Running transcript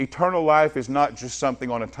eternal life is not just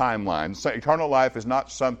something on a timeline. So eternal life is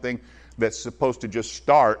not something that's supposed to just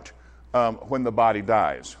start when the body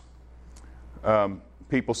dies.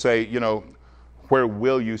 People say, where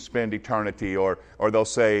will you spend eternity? Or they'll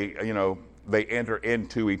say, they enter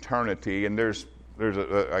into eternity. And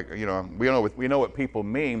we know what people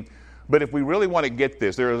mean. But if we really want to get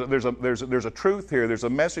this, there's a truth here. There's a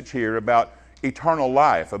message here about eternal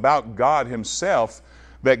life, about God Himself,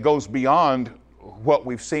 that goes beyond what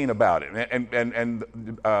we've seen about it. And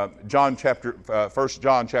 1 John chapter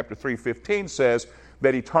 3:15 says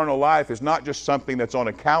that eternal life is not just something that's on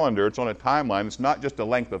a calendar, it's on a timeline, it's not just a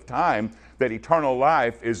length of time, that eternal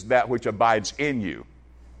life is that which abides in you.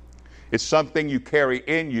 It's something you carry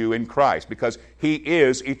in you in Christ, because He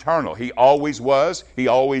is eternal. He always was, He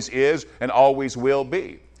always is, and always will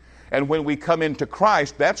be. And when we come into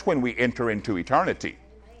Christ, that's when we enter into eternity.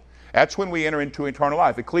 That's when we enter into eternal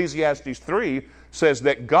life. Ecclesiastes 3 says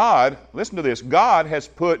that God, listen to this, God has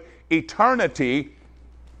put eternity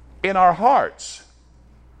in our hearts.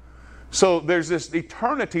 So there's this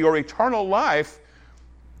eternity or eternal life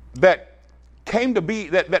that came to be,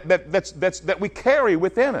 that we carry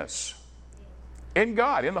within us. In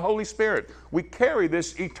God, in the Holy Spirit. We carry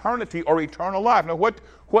this eternity or eternal life. Now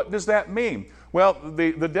what does that mean? Well,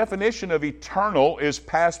 the definition of eternal is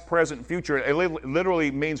past, present, future. It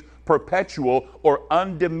literally means perpetual or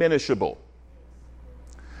undiminishable.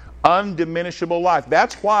 Undiminishable life.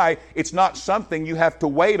 That's why it's not something you have to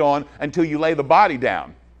wait on until you lay the body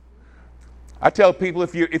down. I tell people,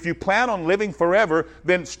 if you plan on living forever,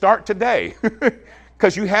 then start today.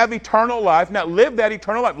 Because you have eternal life. Now live that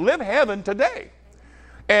eternal life. Live heaven today.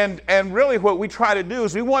 And really what we try to do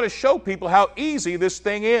is we want to show people how easy this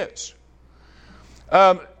thing is.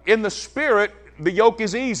 In the spirit, the yoke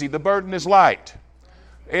is easy, the burden is light.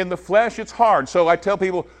 In the flesh, it's hard. So I tell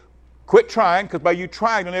people, quit trying, because by you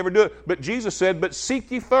trying, you'll never do it. But Jesus said, but seek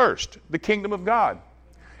ye first the kingdom of God.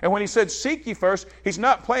 And when He said seek ye first, He's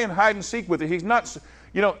not playing hide and seek with it. He's not,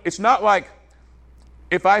 it's not like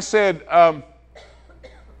if I said,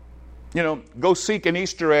 go seek an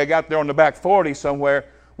Easter egg out there on the back 40 somewhere.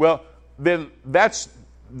 Well, then that's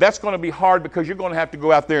going to be hard, because you're going to have to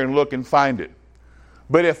go out there and look and find it.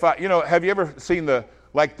 But if have you ever seen the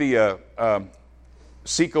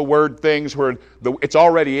seek a word things where it's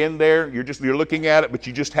already in there? You're looking at it, but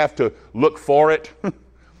you just have to look for it.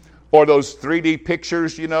 Or those 3D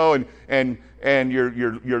pictures, and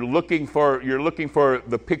you're looking for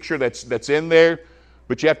the picture that's in there,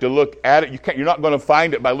 but you have to look at it. You're not going to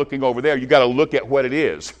find it by looking over there. You got to look at what it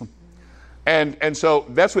is. And so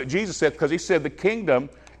that's what Jesus said, because He said the kingdom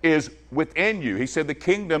is within you. He said the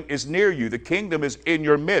kingdom is near you. The kingdom is in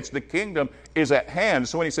your midst. The kingdom is at hand.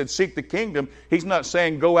 So when He said seek the kingdom, He's not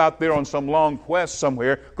saying go out there on some long quest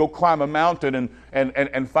somewhere, go climb a mountain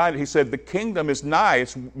and find it. He said the kingdom is nigh.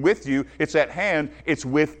 It's with you. It's at hand. It's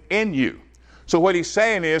within you. So what He's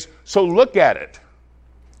saying is, so look at it.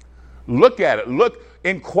 Look at it. Look,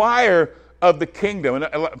 inquire of the kingdom.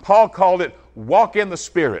 And Paul called it walk in the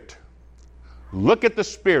Spirit. Look at the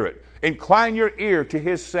Spirit. Incline your ear to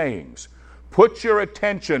His sayings. Put your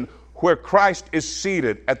attention where Christ is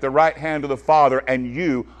seated at the right hand of the Father, and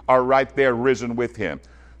you are right there risen with Him.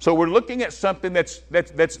 So we're looking at something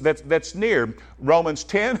that's near. Romans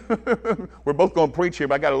 10, we're both going to preach here,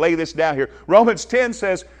 but I got to lay this down here. Romans 10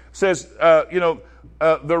 says the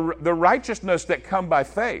righteousness that come by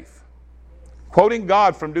faith. Quoting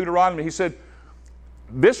God from Deuteronomy, He said,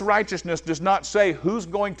 this righteousness does not say who's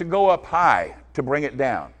going to go up high to bring it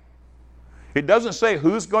down. It doesn't say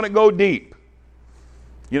who's going to go deep.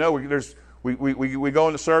 We go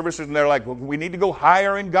into services and they're like, well, we need to go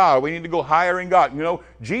higher in God. We need to go higher in God.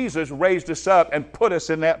 Jesus raised us up and put us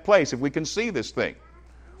in that place, if we can see this thing.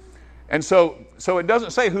 And so it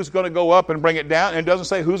doesn't say who's going to go up and bring it down, and it doesn't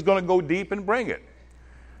say who's going to go deep and bring it.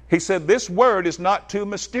 He said, this word is not too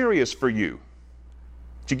mysterious for you.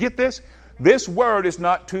 Did you get this? This word is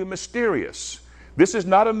not too mysterious. This is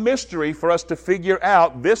not a mystery for us to figure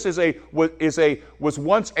out. This was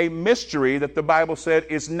once a mystery that the Bible said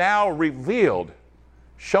is now revealed,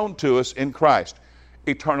 shown to us in Christ,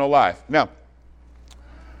 eternal life. Now,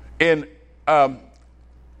 in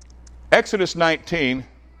Exodus 19,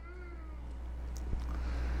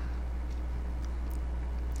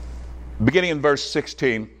 beginning in verse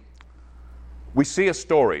 16, we see a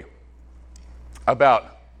story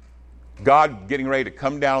about God getting ready to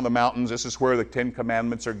come down on the mountains. This is where the 10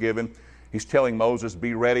 Commandments are given. He's telling Moses,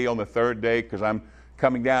 be ready on the third day because I'm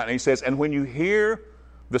coming down. And He says, and when you hear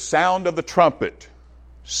the sound of the trumpet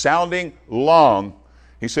sounding long,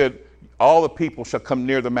 He said, all the people shall come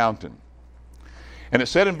near the mountain. And it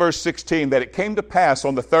said in verse 16 that it came to pass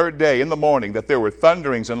on the third day in the morning that there were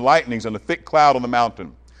thunderings and lightnings and a thick cloud on the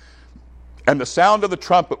mountain. And the sound of the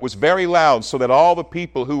trumpet was very loud, so that all the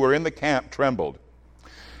people who were in the camp trembled.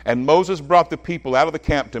 And Moses brought the people out of the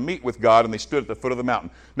camp to meet with God, and they stood at the foot of the mountain.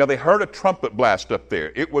 Now they heard a trumpet blast up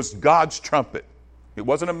there. It was God's trumpet. It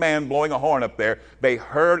wasn't a man blowing a horn up there. They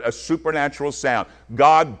heard a supernatural sound.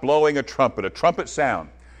 God blowing a trumpet sound.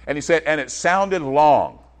 And he said, and it sounded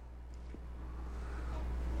long.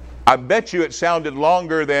 I bet you it sounded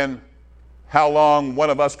longer than how long one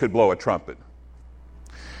of us could blow a trumpet.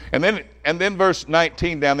 And then verse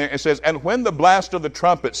 19 down there, it says, and when the blast of the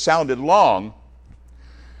trumpet sounded long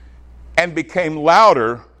and became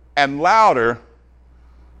louder and louder,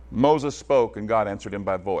 Moses spoke and God answered him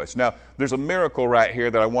by voice. Now, there's a miracle right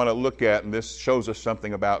here that I want to look at, and this shows us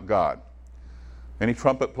something about God. Any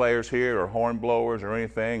trumpet players here, or horn blowers or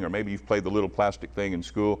anything, or maybe you've played the little plastic thing in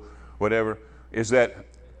school, whatever, is that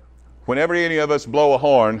whenever any of us blow a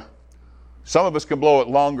horn, some of us can blow it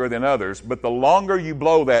longer than others, but the longer you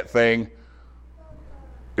blow that thing,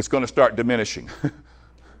 it's going to start diminishing. If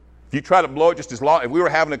you try to blow it just as long, if we were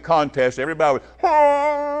having a contest, everybody would,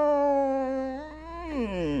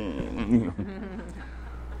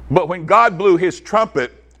 but when God blew his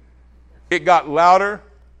trumpet, it got louder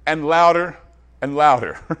and louder and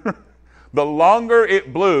louder. The longer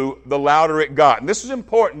it blew, the louder it got. And this is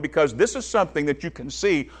important because this is something that you can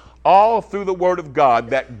see all through the Word of God,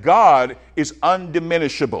 that God is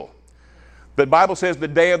undiminishable. The Bible says the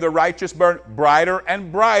day of the righteous burn brighter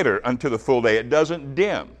and brighter unto the full day. It doesn't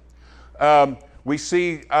dim. We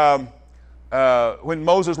see when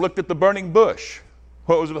Moses looked at the burning bush,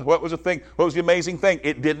 what was the thing? What was the amazing thing?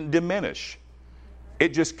 It didn't diminish. It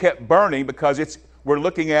just kept burning because we're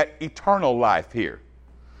looking at eternal life here.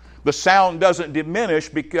 The sound doesn't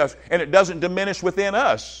diminish and it doesn't diminish within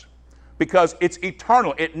us because it's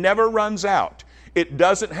eternal. It never runs out. It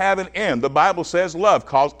doesn't have an end. The Bible says love,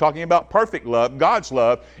 talking about perfect love, God's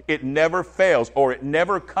love, it never fails or it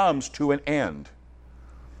never comes to an end.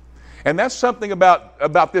 And that's something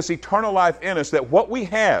about this eternal life in us, that what we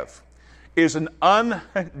have is an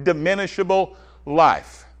undiminishable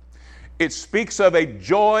life. It speaks of a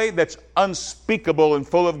joy that's unspeakable and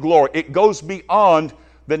full of glory. It goes beyond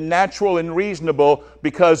the natural and reasonable,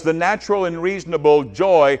 because the natural and reasonable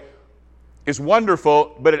joy is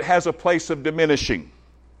wonderful, but it has a place of diminishing.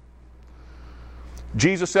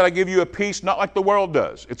 Jesus said, I give you a peace not like the world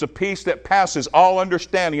does. It's a peace that passes all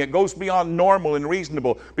understanding. It goes beyond normal and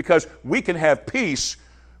reasonable, because we can have peace,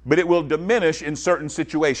 but it will diminish in certain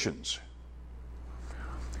situations.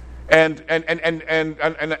 And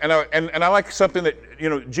I like something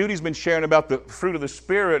that, Judy's been sharing about the fruit of the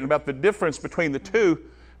Spirit and about the difference between the two.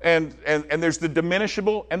 And there's the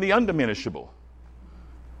diminishable and the undiminishable.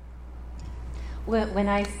 When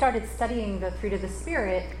I started studying the fruit of the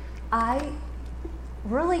Spirit, I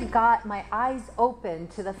really got my eyes open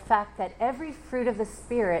to the fact that every fruit of the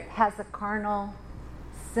Spirit has a carnal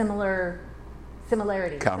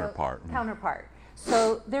similarity. Counterpart.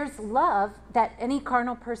 So there's love that any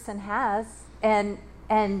carnal person has, and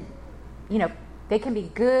they can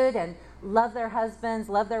be good and love their husbands,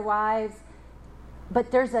 love their wives,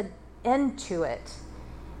 but there's an end to it.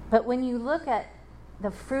 But when you look at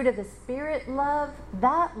the fruit of the Spirit love,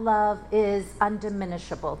 that love is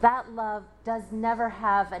undiminishable. That love does never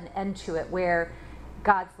have an end to it where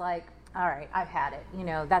God's like, all right, I've had it.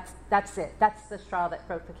 That's it. That's the straw that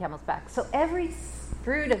broke the camel's back. So every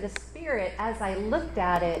fruit of the Spirit, as I looked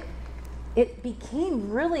at it, it became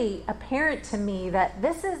really apparent to me that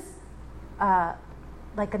this is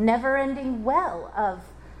like a never-ending well of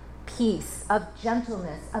peace, of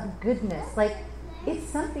gentleness, of goodness. Like, it's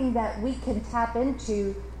something that we can tap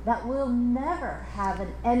into that will never have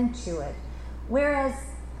an end to it. Whereas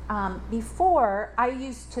before, I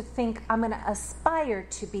used to think I'm going to aspire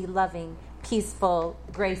to be loving, peaceful,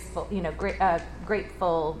 graceful,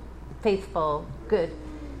 grateful, faithful, good.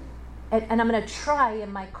 And I'm going to try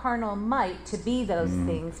in my carnal might to be those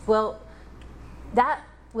things. Well, that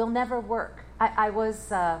will never work. I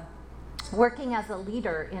was working as a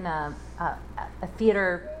leader in a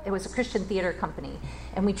theater. It was a Christian theater company,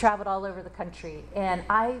 and we traveled all over the country. And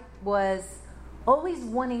I was always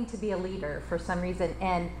wanting to be a leader for some reason,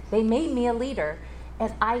 and they made me a leader,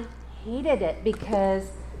 and I hated it because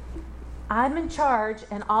I'm in charge,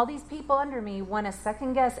 and all these people under me want to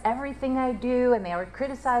second guess everything I do, and they would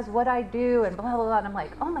criticize what I do, and blah, blah, blah. And I'm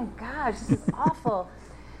like, oh my gosh, this is awful.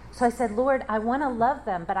 So I said, Lord, I want to love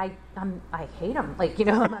them, but I hate them. Like,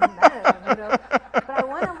 I'm mad at them, But I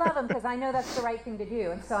want to love them because I know that's the right thing to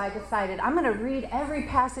do. And so I decided I'm going to read every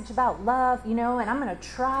passage about love, and I'm going to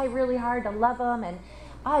try really hard to love them. And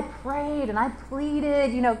I prayed and I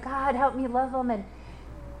pleaded, God, help me love them. And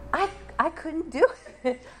I couldn't do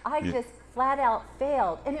it. I just flat out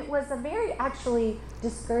failed. And it was a very actually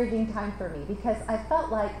discouraging time for me because I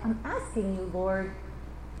felt like I'm asking you, Lord,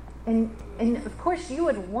 and of course you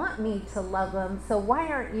would want me to love them, so why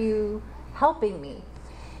aren't you helping me?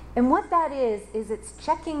 And what that is it's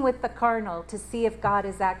checking with the carnal to see if God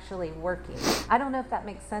is actually working. I don't know if that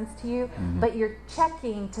makes sense to you, but you're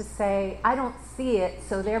checking to say, I don't see it,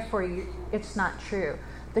 so therefore it's not true.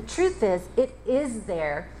 The truth is, it is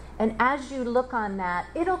there, and as you look on that,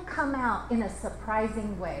 it'll come out in a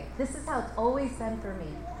surprising way. This is how it's always been for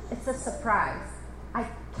me. It's a surprise. I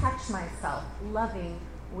catch myself loving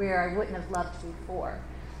where I wouldn't have loved before.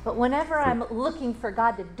 But whenever I'm looking for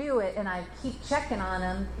God to do it and I keep checking on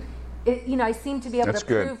him, I seem to be able to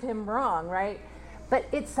prove him wrong, right? But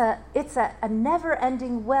it's a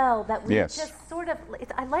never-ending well that we just sort of,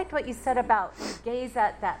 I liked what you said about you gaze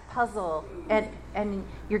at that puzzle and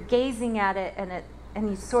you're gazing at it and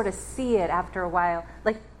you sort of see it after a while.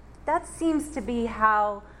 Like, that seems to be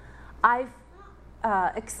how I've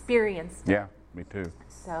experienced it. Yeah, me too.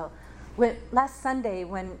 So last Sunday,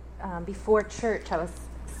 when before church, I was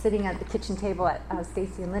sitting at the kitchen table at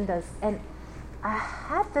Stacy and Linda's, and I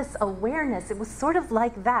had this awareness. It was sort of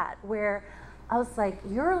like that, where I was like,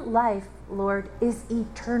 your life, Lord, is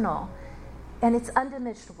eternal, and it's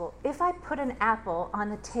undiminished. If I put an apple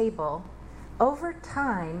on a table, over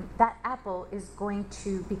time, that apple is going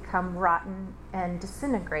to become rotten and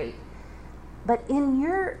disintegrate. But in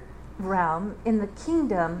your realm, in the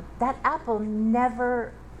kingdom, that apple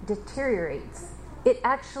never deteriorates. It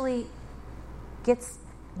actually gets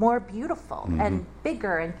more beautiful and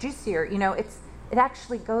bigger and juicier. It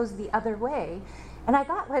actually goes the other way. And I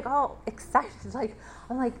got all excited.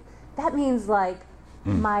 I'm like, that means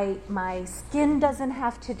my skin doesn't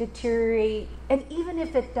have to deteriorate. And even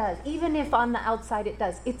if it does, even if on the outside it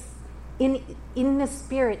does, it's in the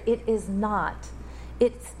spirit it is not.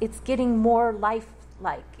 It's getting more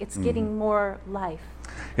life-like. It's getting more life.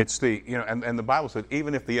 It's and the Bible says,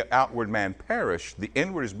 even if the outward man perish, the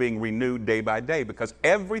inward is being renewed day by day, because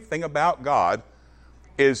everything about God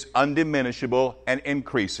is undiminishable and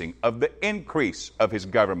increasing. Of the increase of his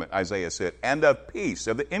government, Isaiah said, and of peace,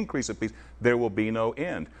 of the increase of peace, there will be no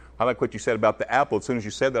end. I like what you said about the apple. As soon as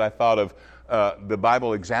you said that, I thought of the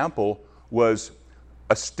Bible example was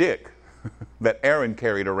a stick that Aaron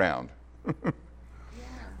carried around.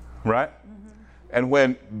 Right? And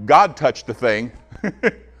when God touched the thing,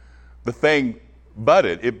 the thing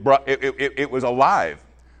budded. It was alive,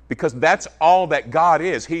 because that's all that God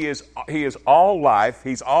is. He is all life.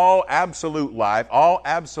 He's all absolute life, all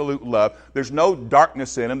absolute love. There's no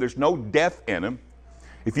darkness in him. There's no death in him.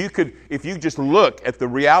 If you just look at the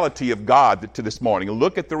reality of God to this morning,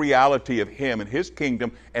 look at the reality of him and his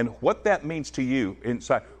kingdom and what that means to you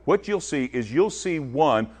inside, what you'll see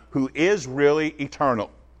one who is really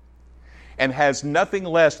eternal and has nothing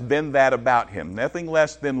less than that about him, nothing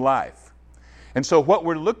less than life. And so what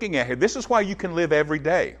we're looking at here, this is why you can live every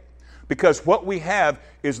day. Because what we have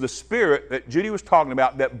is the Spirit that Judy was talking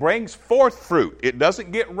about that brings forth fruit. It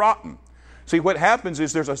doesn't get rotten. See, what happens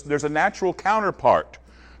is there's a natural counterpart.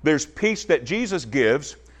 There's peace that Jesus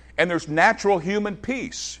gives, and there's natural human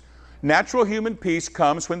peace. Natural human peace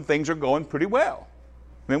comes when things are going pretty well.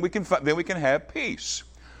 Then we can have peace.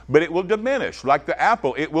 But it will diminish. Like the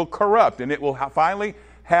apple, it will corrupt, and it will finally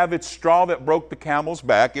have its straw that broke the camel's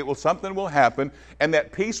back. Something will happen, and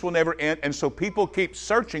that peace will never end. And so people keep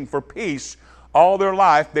searching for peace all their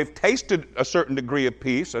life. They've tasted a certain degree of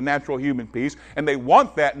peace, a natural human peace, and they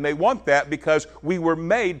want that because we were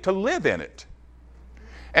made to live in it.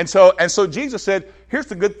 And so Jesus said, here's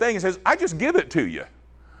the good thing. He says, I just give it to you.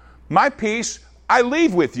 My peace, I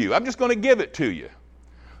leave with you. I'm just going to give it to you.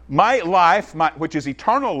 My life, which is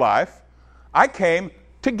eternal life, I came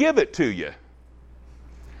to give it to you.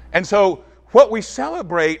 And so what we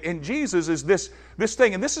celebrate in Jesus is this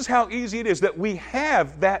thing, and this is how easy it is that we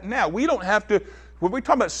have that now. We don't have to, when we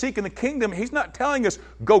talk about seeking the kingdom, he's not telling us,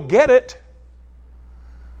 go get it.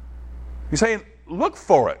 He's saying, look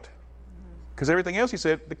for it. Because everything else, he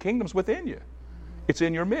said, the kingdom's within you. It's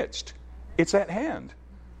in your midst. It's at hand.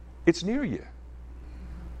 It's near you.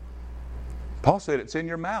 Paul said it's in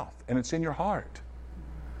your mouth and it's in your heart.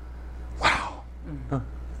 Wow.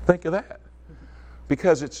 Think of that.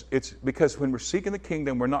 Because because when we're seeking the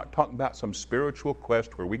kingdom, we're not talking about some spiritual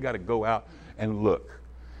quest where we got to go out and look.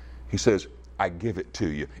 He says, I give it to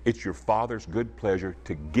you. It's your Father's good pleasure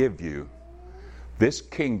to give you this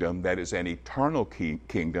kingdom that is an eternal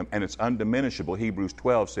kingdom, and it's undiminishable. Hebrews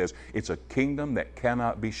 12 says it's a kingdom that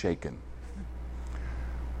cannot be shaken.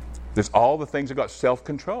 There's all the things that got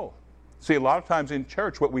self-control. See, a lot of times in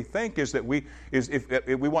church, what we think is that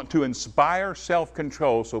if we want to inspire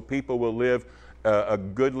self-control so people will live a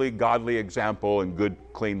goodly, godly example and good,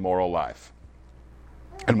 clean, moral life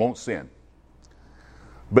and won't sin.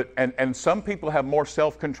 But and some people have more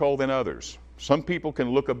self-control than others. Some people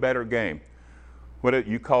can look a better game. What do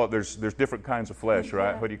you call it? There's different kinds of flesh,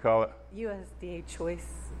 right? What do you call it? USDA choice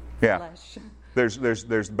flesh.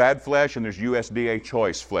 There's bad flesh and there's USDA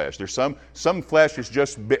choice flesh. There's some flesh is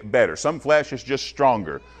just a bit better. Some flesh is just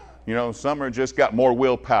stronger. You know, some are just got more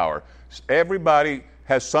willpower. Everybody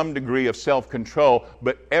has some degree of self-control,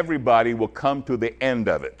 but everybody will come to the end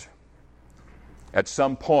of it at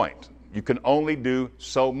some point. You can only do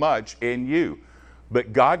so much in you.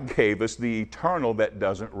 But God gave us the eternal that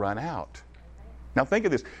doesn't run out. Now think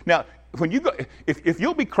of this. Now, when you go, if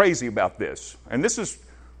you'll be crazy about this, and this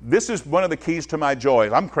is one of the keys to my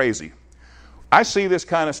joy. I'm crazy. I see this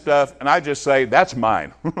kind of stuff, and I just say, that's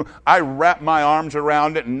mine. I wrap my arms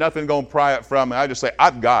around it, and nothing's going to pry it from me. I just say,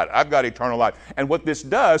 I've got eternal life. And what this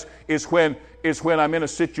does is when I'm in a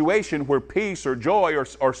situation where peace or joy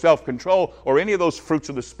or self-control or any of those fruits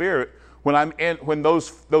of the Spirit, when those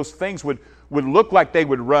things would look like they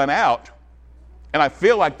would run out, and I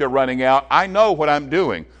feel like they're running out, I know what I'm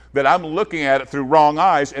doing, that I'm looking at it through wrong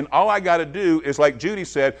eyes, and all I got to do is, like Judy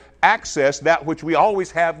said, access that which we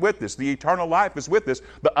always have with us. The eternal life is with us,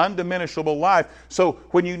 the undiminishable life. So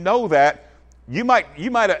when you know that, you might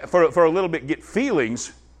for a little bit get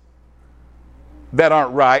feelings that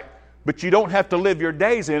aren't right, but you don't have to live your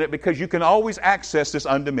days in it because you can always access this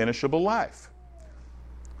undiminishable life.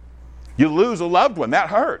 You lose a loved one, that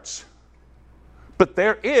hurts. But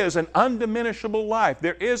there is an undiminishable life.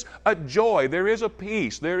 There is a joy. There is a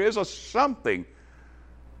peace. There is a something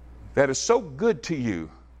that is so good to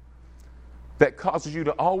you that causes you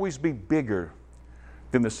to always be bigger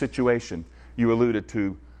than the situation. You alluded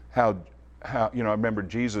to how I remember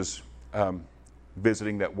Jesus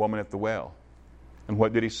visiting that woman at the well. And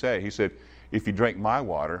what did he say? He said, if you drink my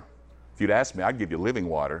water, if you'd ask me, I'd give you living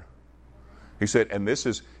water. He said,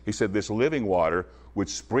 this living water would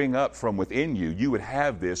spring up from within you. You would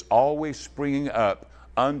have this always springing up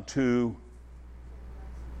unto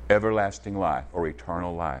everlasting life or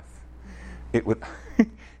eternal life. It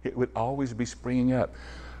would always be springing up.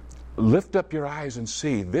 Lift up your eyes and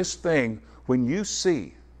see this thing. When you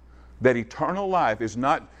see that eternal life is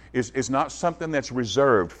not something that's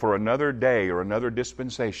reserved for another day or another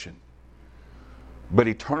dispensation, but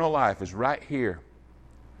eternal life is right here,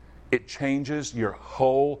 it changes your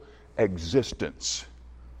whole existence.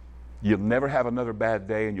 You'll never have another bad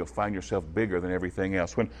day, and you'll find yourself bigger than everything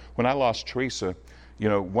else. When I lost Teresa,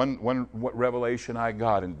 what revelation I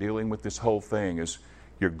got in dealing with this whole thing is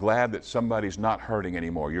you're glad that somebody's not hurting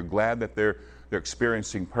anymore. You're glad that they're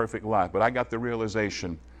experiencing perfect life. But I got the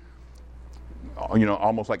realization,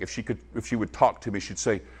 almost like if she would talk to me, she'd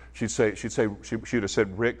have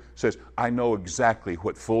said, Rick says, I know exactly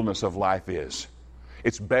what fullness of life is.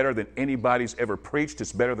 It's better than anybody's ever preached.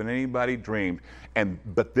 It's better than anybody dreamed.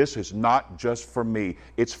 But this is not just for me.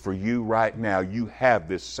 It's for you right now. You have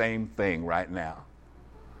this same thing right now.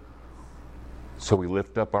 So we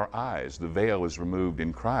lift up our eyes. The veil is removed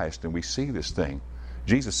in Christ, and we see this thing.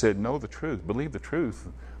 Jesus said, know the truth. Believe the truth.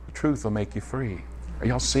 The truth will make you free. Are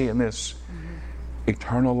y'all seeing this? Mm-hmm.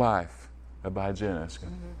 Eternal life abides in us.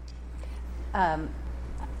 Mm-hmm.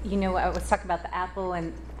 I was talking about the apple,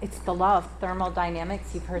 and it's the law of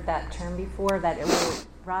thermodynamics. You've heard that term before, that it will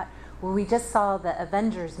rot. Well, we just saw the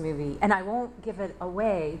Avengers movie, and I won't give it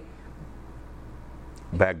away.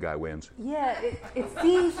 Bad guy wins. Yeah, it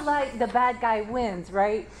seems like the bad guy wins,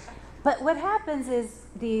 right? But what happens is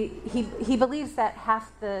he believes that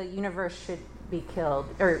half the universe should be killed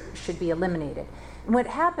or should be eliminated. And what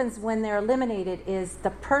happens when they're eliminated is the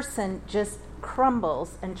person just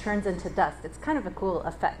crumbles and turns into dust. It's kind of a cool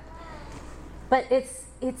effect. But it's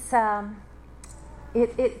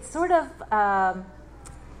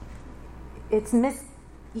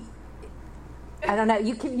I don't know.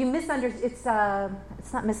 You misunderstand.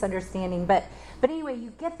 It's not misunderstanding, but anyway,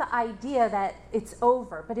 you get the idea that it's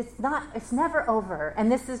over, but it's not. It's never over.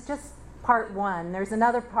 And this is just part one. There's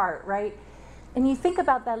another part, right? And you think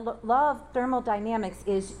about that law of thermodynamics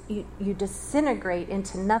is you disintegrate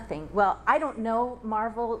into nothing. Well, I don't know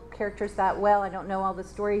Marvel characters that well. I don't know all the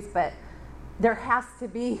stories, but there has to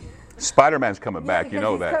be. Spider-Man's coming back. You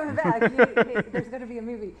know that. He's coming back. There's going to be a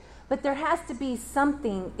movie. But there has to be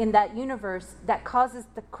something in that universe that causes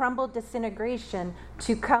the crumble disintegration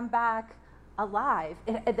to come back alive.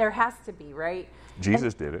 There has to be, right?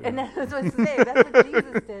 Jesus did it. And that's what I was saying. That's what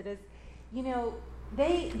Jesus did. Is, you know,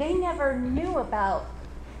 they never knew about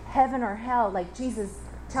heaven or hell. Like, Jesus,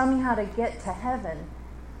 tell me how to get to heaven,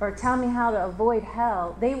 or tell me how to avoid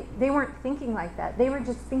hell. They weren't thinking like that. They were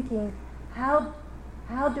just thinking, how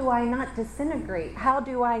do I not disintegrate? How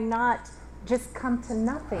do I not just come to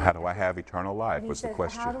nothing? How do I have eternal life? Was the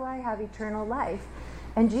question. How do I have eternal life?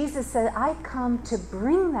 And Jesus said, I come to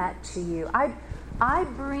bring that to you. I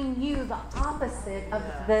bring you the opposite of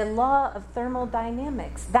the law of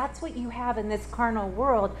thermodynamics. That's what you have in this carnal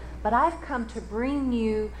world. But I've come to bring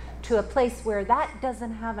you to a place where that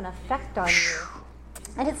doesn't have an effect on you.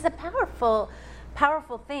 And it's a powerful,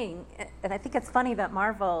 powerful thing. And I think it's funny that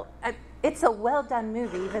Marvel, it's a well-done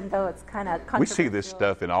movie, even though it's kind of controversial. We see this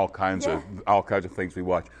stuff in all kinds of things we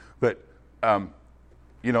watch. But,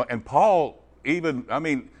 you know, and Paul even, I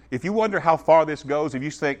mean, if you wonder how far this goes, if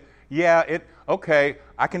you think, okay,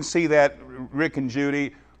 I can see that, Rick and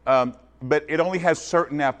Judy, but it only has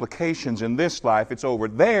certain applications in this life. It's over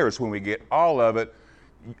theirs when we get all of it.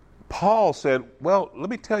 Paul said, well, let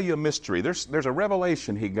me tell you a mystery. There's a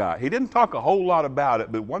revelation he got. He didn't talk a whole lot about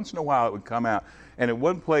it, but once in a while it would come out. And at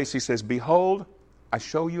one place he says, behold, I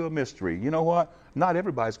show you a mystery. You know what? Not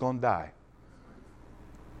everybody's going to die.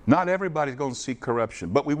 Not everybody's going to see corruption,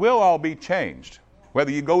 but we will all be changed.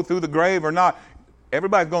 Whether you go through the grave or not,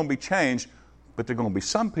 everybody's going to be changed, but there are going to be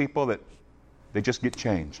some people that they just get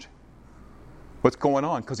changed. What's going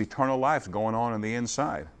on? Because eternal life's going on the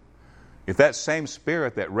inside. If that same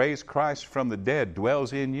Spirit that raised Christ from the dead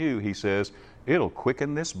dwells in you, he says, it'll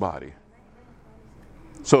quicken this body.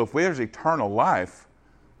 So if there's eternal life,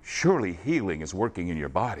 surely healing is working in your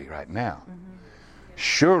body right now. Mm-hmm.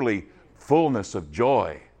 Surely fullness of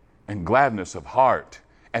joy and gladness of heart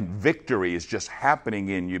and victory is just happening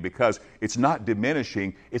in you, because it's not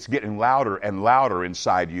diminishing, it's getting louder and louder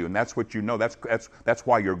inside you. And that's what you know. That's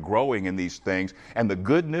why you're growing in these things. And the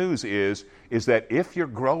good news is that if you're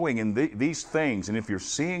growing in these things, and if you're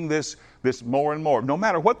seeing this more and more, no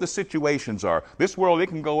matter what the situations are, this world, it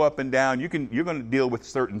can go up and down. You're going to deal with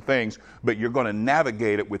certain things, but you're going to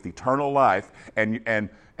navigate it with eternal life, and the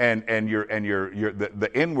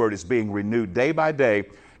inward is being renewed day by day.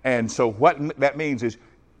 And so what that means is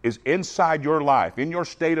inside your life, in your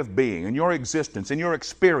state of being, in your existence, in your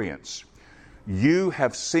experience, you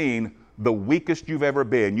have seen the weakest you've ever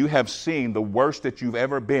been. You have seen the worst that you've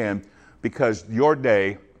ever been, because your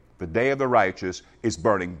day, the day of the righteous, is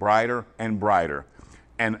burning brighter and brighter.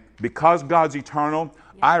 And because God's eternal,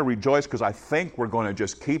 I rejoice, because I think we're going to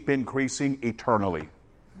just keep increasing eternally.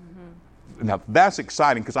 Mm-hmm. Now, that's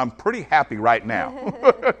exciting, because I'm pretty happy right now.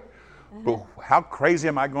 But how crazy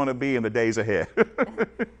am I going to be in the days ahead?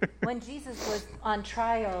 When Jesus was on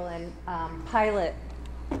trial and Pilate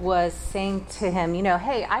was saying to him, you know,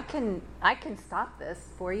 hey, I can stop this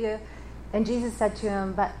for you. And Jesus said to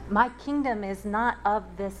him, but my kingdom is not of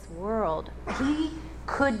this world. He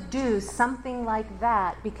could do something like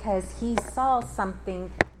that because he saw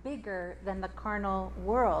something bigger than the carnal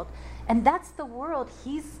world. And that's the world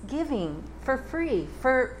he's giving for free,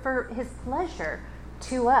 for his pleasure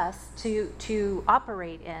to us to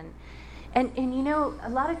operate in. And you know, a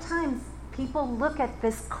lot of times people look at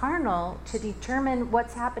this carnal to determine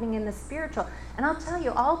what's happening in the spiritual. And I'll tell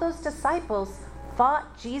you, all those disciples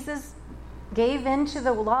thought Jesus gave into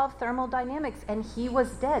the law of thermodynamics and he was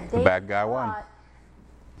dead. The bad guy won.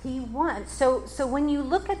 He won. So when you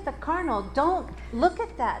look at the carnal, don't look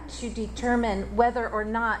at that to determine whether or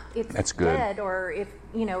not it's dead or if,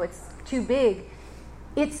 you know, it's too big.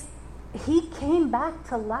 He came back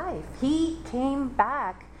to life. He came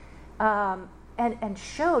back and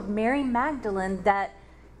showed Mary Magdalene that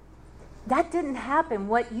didn't happen.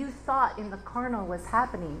 What you thought in the carnal was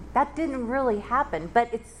happening, that didn't really happen.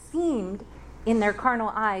 But it seemed in their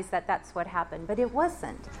carnal eyes that that's what happened. But it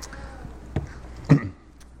wasn't.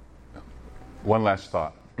 One last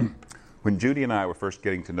thought. When Judy and I were first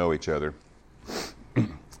getting to know each other,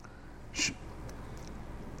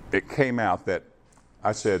 it came out that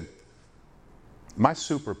I said, my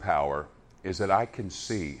superpower is that I can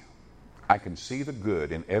see the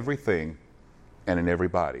good in everything and in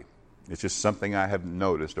everybody. It's just something I have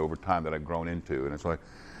noticed over time that I've grown into. And it's like,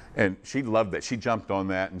 and she loved that. She jumped on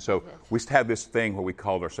that. And so we had this thing where we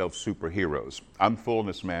called ourselves superheroes. I'm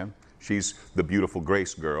Fullness Man. She's the beautiful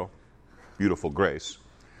Grace girl. Beautiful Grace.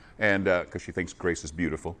 And because she thinks Grace is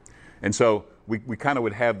beautiful. And so we kind of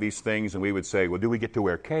would have these things, and we would say, well, do we get to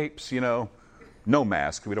wear capes, you know? no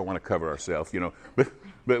mask. We don't want to cover ourselves,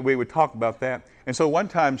 But we would talk about that. And so one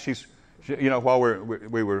time while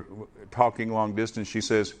we were talking long distance, she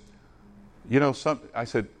says, I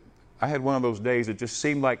said, I had one of those days. It just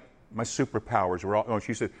seemed like my superpowers were all.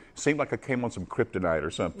 She said, it seemed like I came on some kryptonite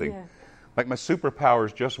or something. Yeah. Like my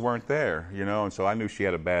superpowers just weren't there, And so I knew she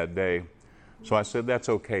had a bad day. So I said, that's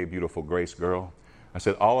okay, beautiful Grace girl. I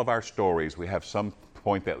said, all of our stories, we have some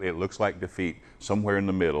point that it looks like defeat somewhere in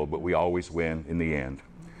the middle, but we always win in the end.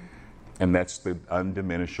 And that's the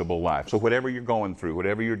undiminishable life. So whatever you're going through,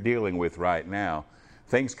 whatever you're dealing with right now,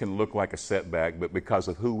 things can look like a setback, but because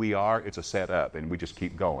of who we are, it's a setup, and we just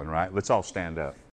keep going, right? Let's all stand up.